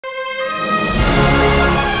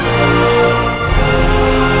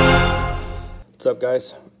What's up,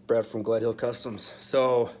 guys? Brad from Gledhill Customs.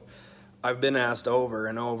 So I've been asked over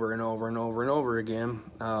and over and over and over and over again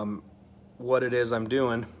what it is I'm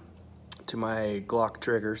doing to my Glock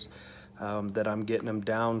triggers, that I'm getting them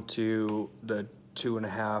down to the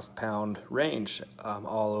 2.5 pound range,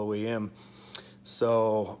 all OEM.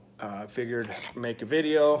 So I figured make a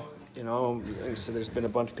video. You know, so there's been a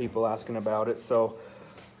bunch of people asking about it. So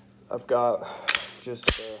I've got just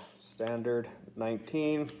a standard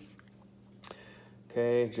 19.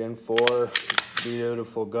 Okay, Gen 4,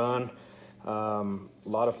 beautiful gun. A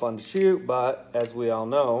lot of fun to shoot, but as we all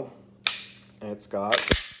know, it's got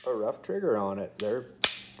a rough trigger on it.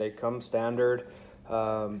 They come standard,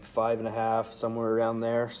 5.5, somewhere around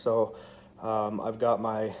there. So I've got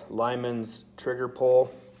my Lyman's trigger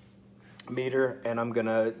pull meter, and I'm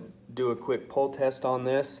gonna do a quick pull test on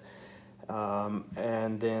this.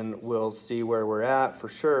 And then we'll see where we're at for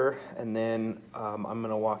sure. And then I'm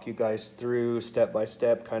gonna walk you guys through step by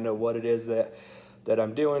step kind of what it is that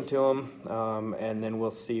I'm doing to them. And then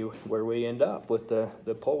we'll see where we end up with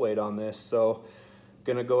the pull weight on this. So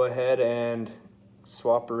gonna go ahead and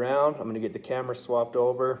swap around. I'm gonna get the camera swapped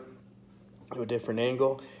over to a different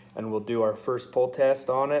angle, and we'll do our first pull test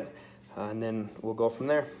on it, and then we'll go from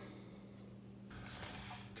there.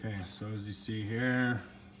 Okay, so as you see here,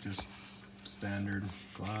 just standard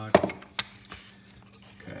Glock.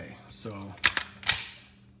 Okay, so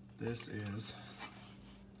this is,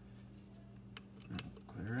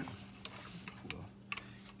 clear it, we'll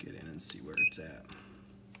get in and see where it's at.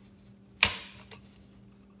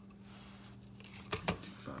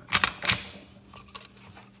 2.5.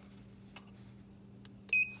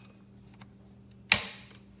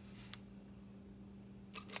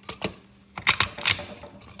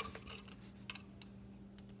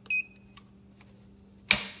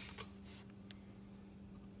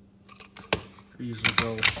 I usually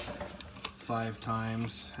go 5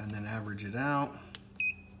 times and then average it out.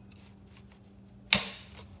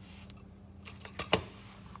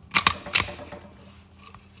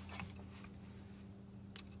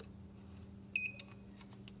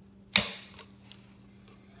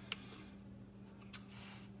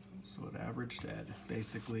 So it averaged at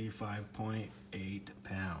basically 5.8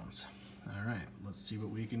 pounds. All right, let's see what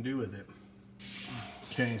we can do with it.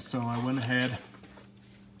 Okay, so I went ahead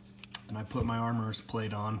and I put my armorer's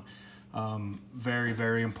plate on. Very,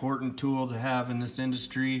 very important tool to have in this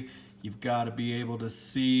industry. You've got to be able to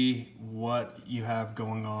see what you have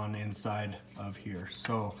going on inside of here.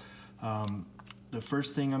 So the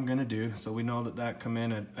first thing I'm gonna do, so we know that come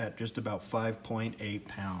in at just about 5.8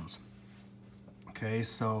 pounds. Okay,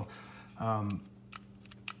 so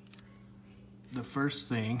the first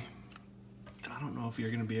thing, and I don't know if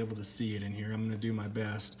you're gonna be able to see it in here, I'm gonna do my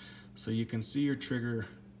best. So you can see your trigger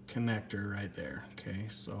connector right there. Okay,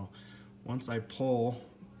 so once I pull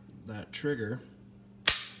that trigger,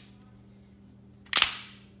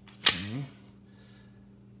 okay,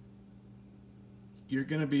 you're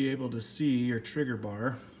gonna be able to see your trigger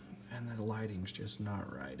bar, and the lighting's just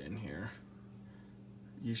not right in here.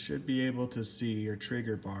 You should be able to see your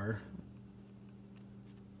trigger bar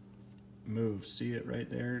move. See it right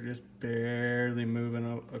there, just barely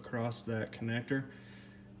moving across that connector.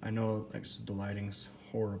 I know the lighting's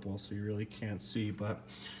horrible, so you really can't see, but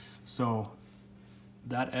so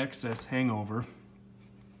that excess hangover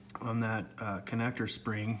on that connector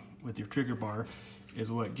spring with your trigger bar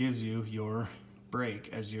is what gives you your break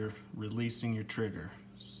as you're releasing your trigger.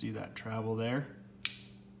 See that travel there?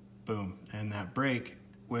 Boom. And that break,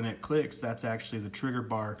 when it clicks, that's actually the trigger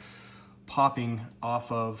bar popping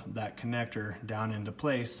off of that connector down into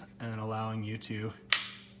place and allowing you to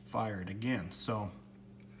fire it again. So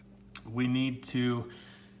we need to,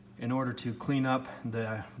 in order to clean up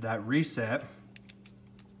that reset,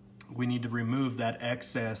 we need to remove that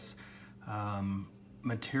excess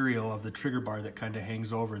material of the trigger bar that kind of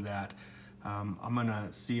hangs over that. I'm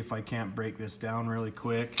gonna see if I can't break this down really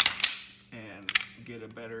quick and get a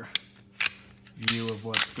better view of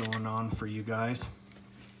what's going on for you guys.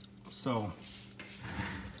 So,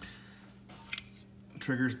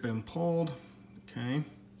 trigger's been pulled, okay,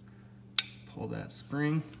 pull that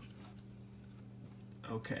spring.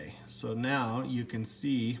 Okay, so now you can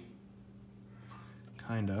see,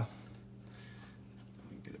 kinda,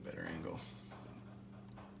 let me get a better angle.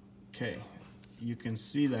 Okay, you can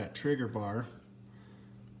see that trigger bar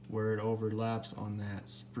where it overlaps on that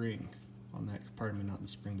spring, on that, pardon me, not the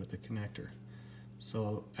spring, but the connector.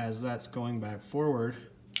 So as that's going back forward,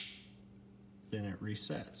 then it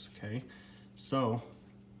resets, okay? So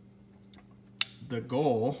the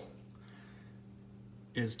goal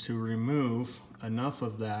is to remove enough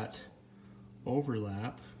of that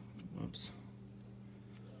overlap, whoops,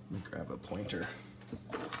 Let me grab a pointer.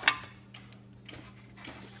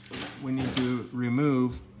 We need to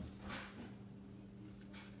remove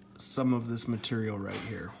some of this material right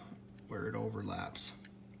here where it overlaps.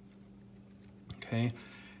 Okay,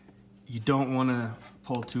 you don't want to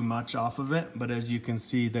pull too much off of it, but as you can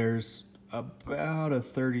see, there's about a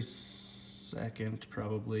 30-second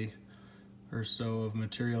probably or so of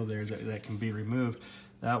material there that can be removed.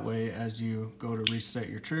 That way, as you go to reset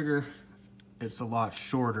your trigger, it's a lot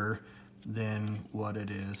shorter than what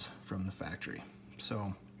it is from the factory.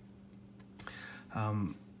 So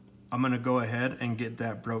I'm gonna go ahead and get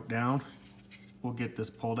that broke down. We'll get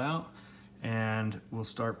this pulled out and we'll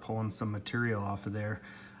start pulling some material off of there.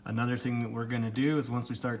 Another thing that we're gonna do is once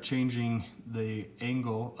we start changing the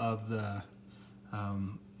angle of the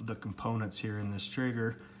components here in this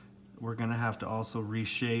trigger, we're gonna have to also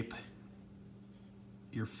reshape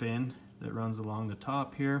your fin that runs along the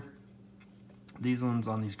top here. These ones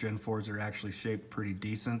on these Gen 4s are actually shaped pretty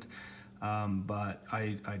decent, but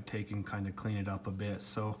I'd take and kind of clean it up a bit.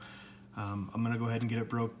 So I'm gonna go ahead and get it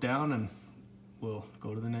broke down and we'll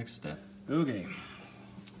go to the next step. Okay,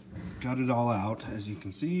 got it all out as you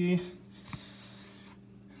can see.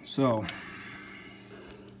 So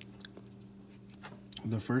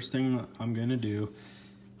the first thing I'm gonna do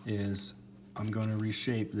is I'm gonna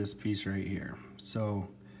reshape this piece right here. So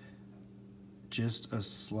just a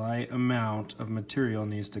slight amount of material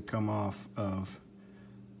needs to come off of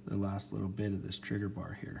the last little bit of this trigger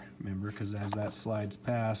bar here. Remember, because as that slides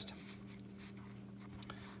past,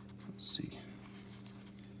 let's see.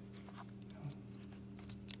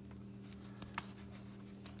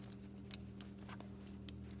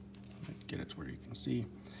 Get it to where you can see.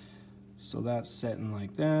 So that's setting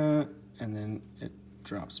like that, and then it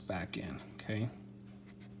drops back in, okay?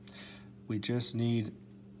 We just need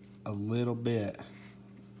a little bit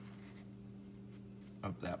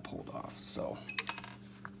of that pulled off, so.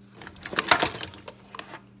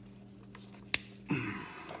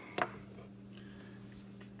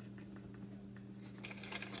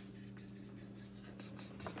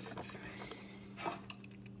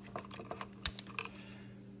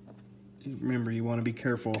 Remember, you want to be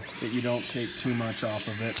careful that you don't take too much off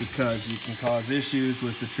of it because you can cause issues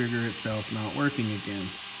with the trigger itself not working again.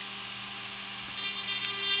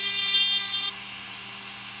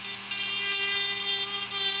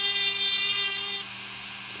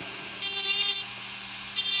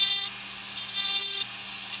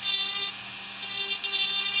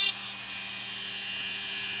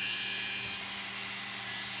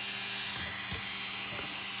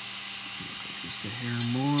 Just a hair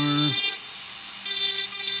more.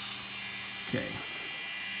 Okay,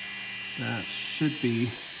 that should be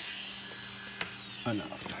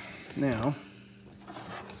enough. Now,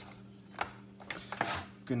 I'm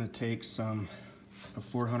gonna take a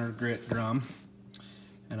 400 grit drum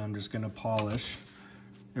and I'm just gonna polish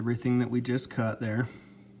everything that we just cut there,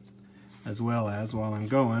 as well as while I'm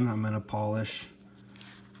going, I'm gonna polish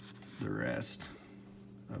the rest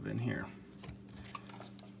of in here.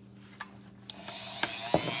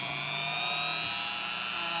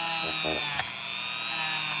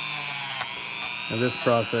 Now this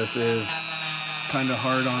process is kind of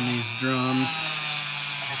hard on these drums.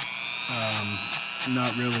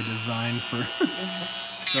 Not really designed for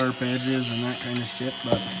sharp edges and that kind of shit,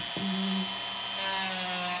 but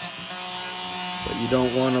you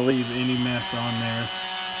don't want to leave any mess on there.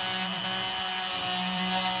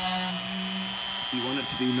 You want it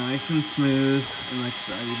to be nice and smooth, and like I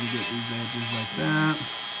said, you can get these edges like that.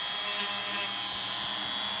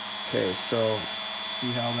 Okay, so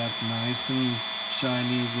see how that's nice and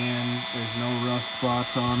shiny again. There's no rough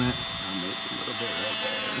spots on it. I'll make a little bit right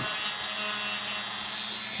there.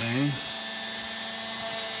 Okay.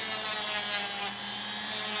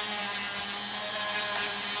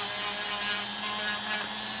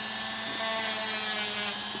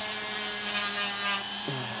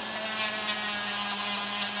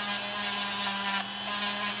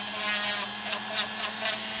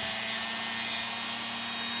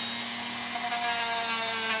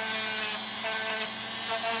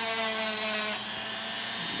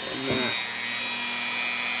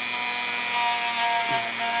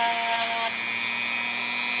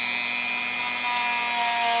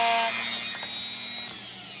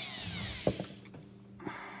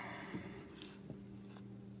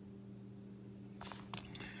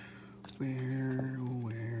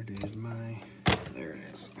 Where did my, there it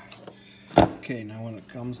is. Okay, now when it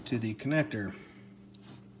comes to the connector,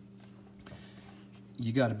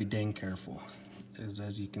 you got to be dang careful.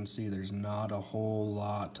 As you can see, there's not a whole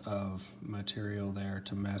lot of material there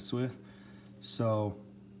to mess with. So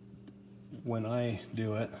when I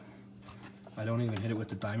do it, I don't even hit it with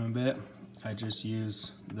the diamond bit. I just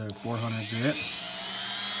use the 400 grit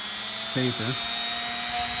paper.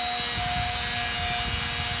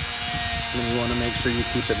 And you want to make sure you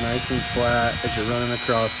keep it nice and flat as you're running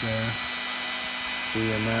across there. See,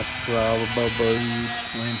 and that's probably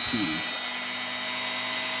plenty.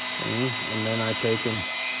 Okay, and then I take and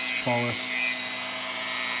polish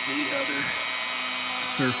the other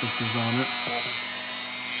surfaces on it.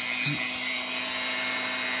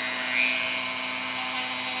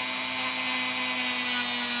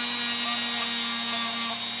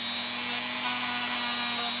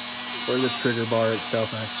 Where the trigger bar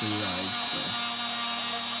itself actually rides. So.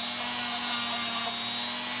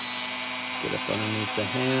 Get up underneath the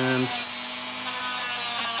hand.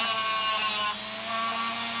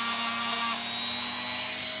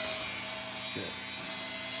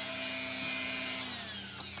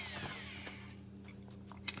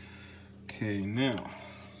 Okay, now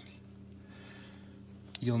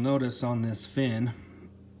you'll notice on this fin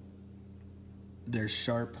there's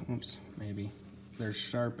sharp, there's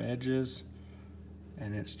sharp edges,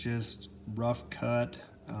 and it's just rough cut.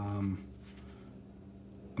 I'm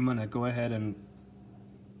gonna go ahead and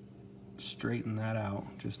straighten that out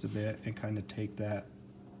just a bit and kind of take that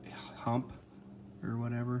hump or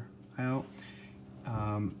whatever out.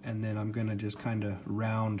 And then I'm gonna just kind of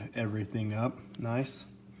round everything up nice.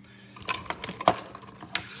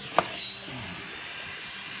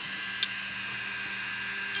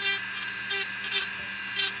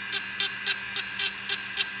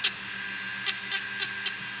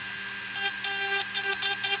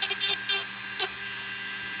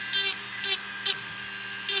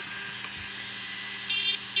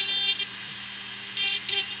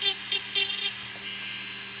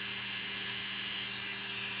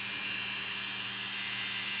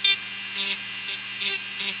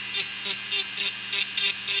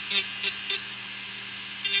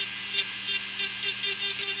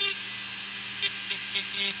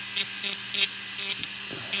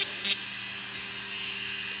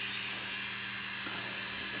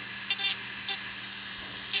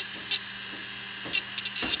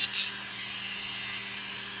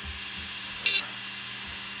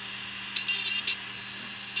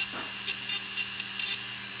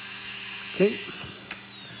 Okay,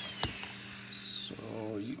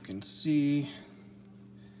 so you can see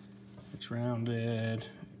it's rounded.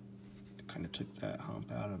 I kind of took that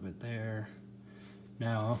hump out of it there.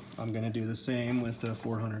 Now I'm going to do the same with the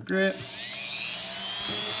 400 grit and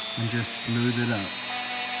just smooth it up.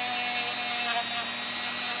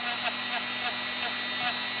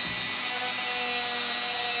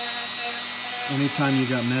 Anytime you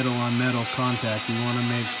got metal on metal contact, you want to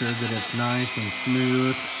make sure that it's nice and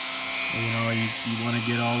smooth. You know, you want to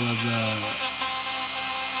get all of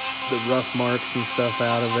the rough marks and stuff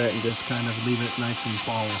out of it and just kind of leave it nice and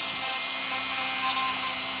polished.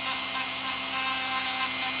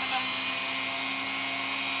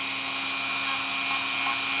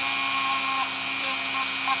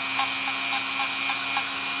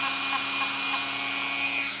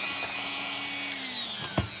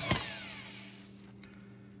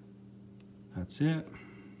 That's it.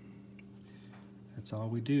 That's all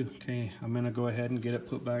we do. Okay, I'm gonna go ahead and get it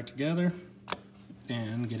put back together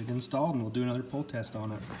and get it installed, and we'll do another pull test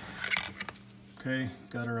on it. Okay,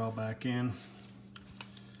 got her all back in.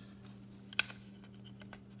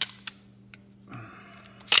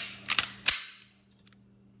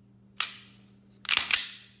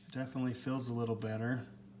 Definitely feels a little better.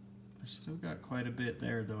 I've still got quite a bit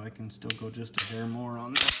there though. I can still go just a hair more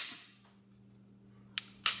on that.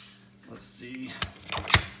 Let's see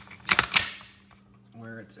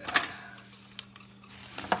where it's at.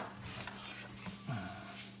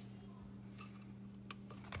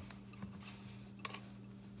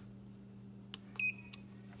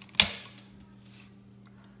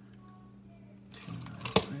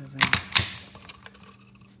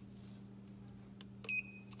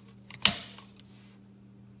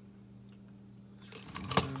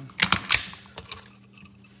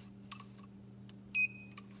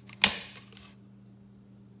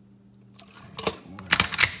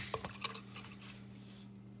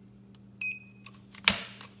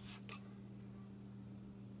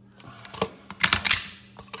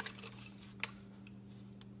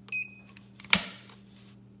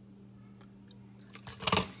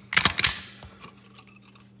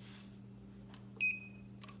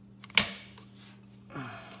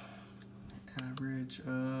 Average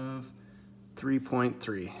of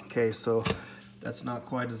 3.3. Okay, so that's not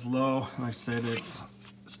quite as low. Like I said, it's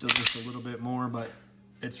still just a little bit more, but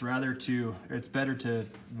it's better to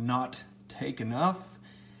not take enough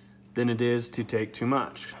than it is to take too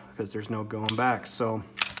much, because there's no going back. So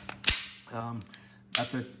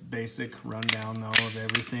that's a basic rundown though of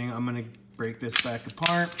everything. I'm gonna break this back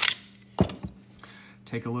apart,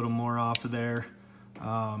 take a little more off of there,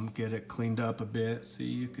 get it cleaned up a bit. So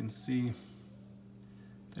you can see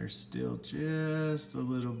there's still just a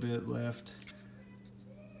little bit left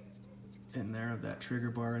in there of that trigger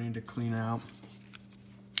bar I need to clean out.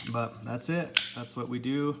 But that's it. That's what we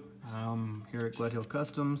do here at Gledhill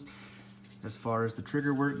Customs. As far as the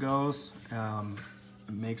trigger work goes,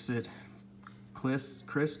 it makes it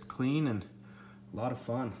crisp, clean, and a lot of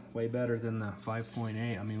fun. Way better than the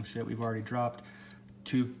 5.8. I mean, shit, we've already dropped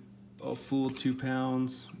a full 2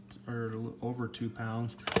 pounds or over 2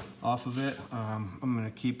 pounds off of it. I'm gonna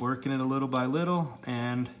keep working it a little by little,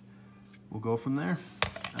 and we'll go from there.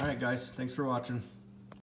 All right, guys, thanks for watching.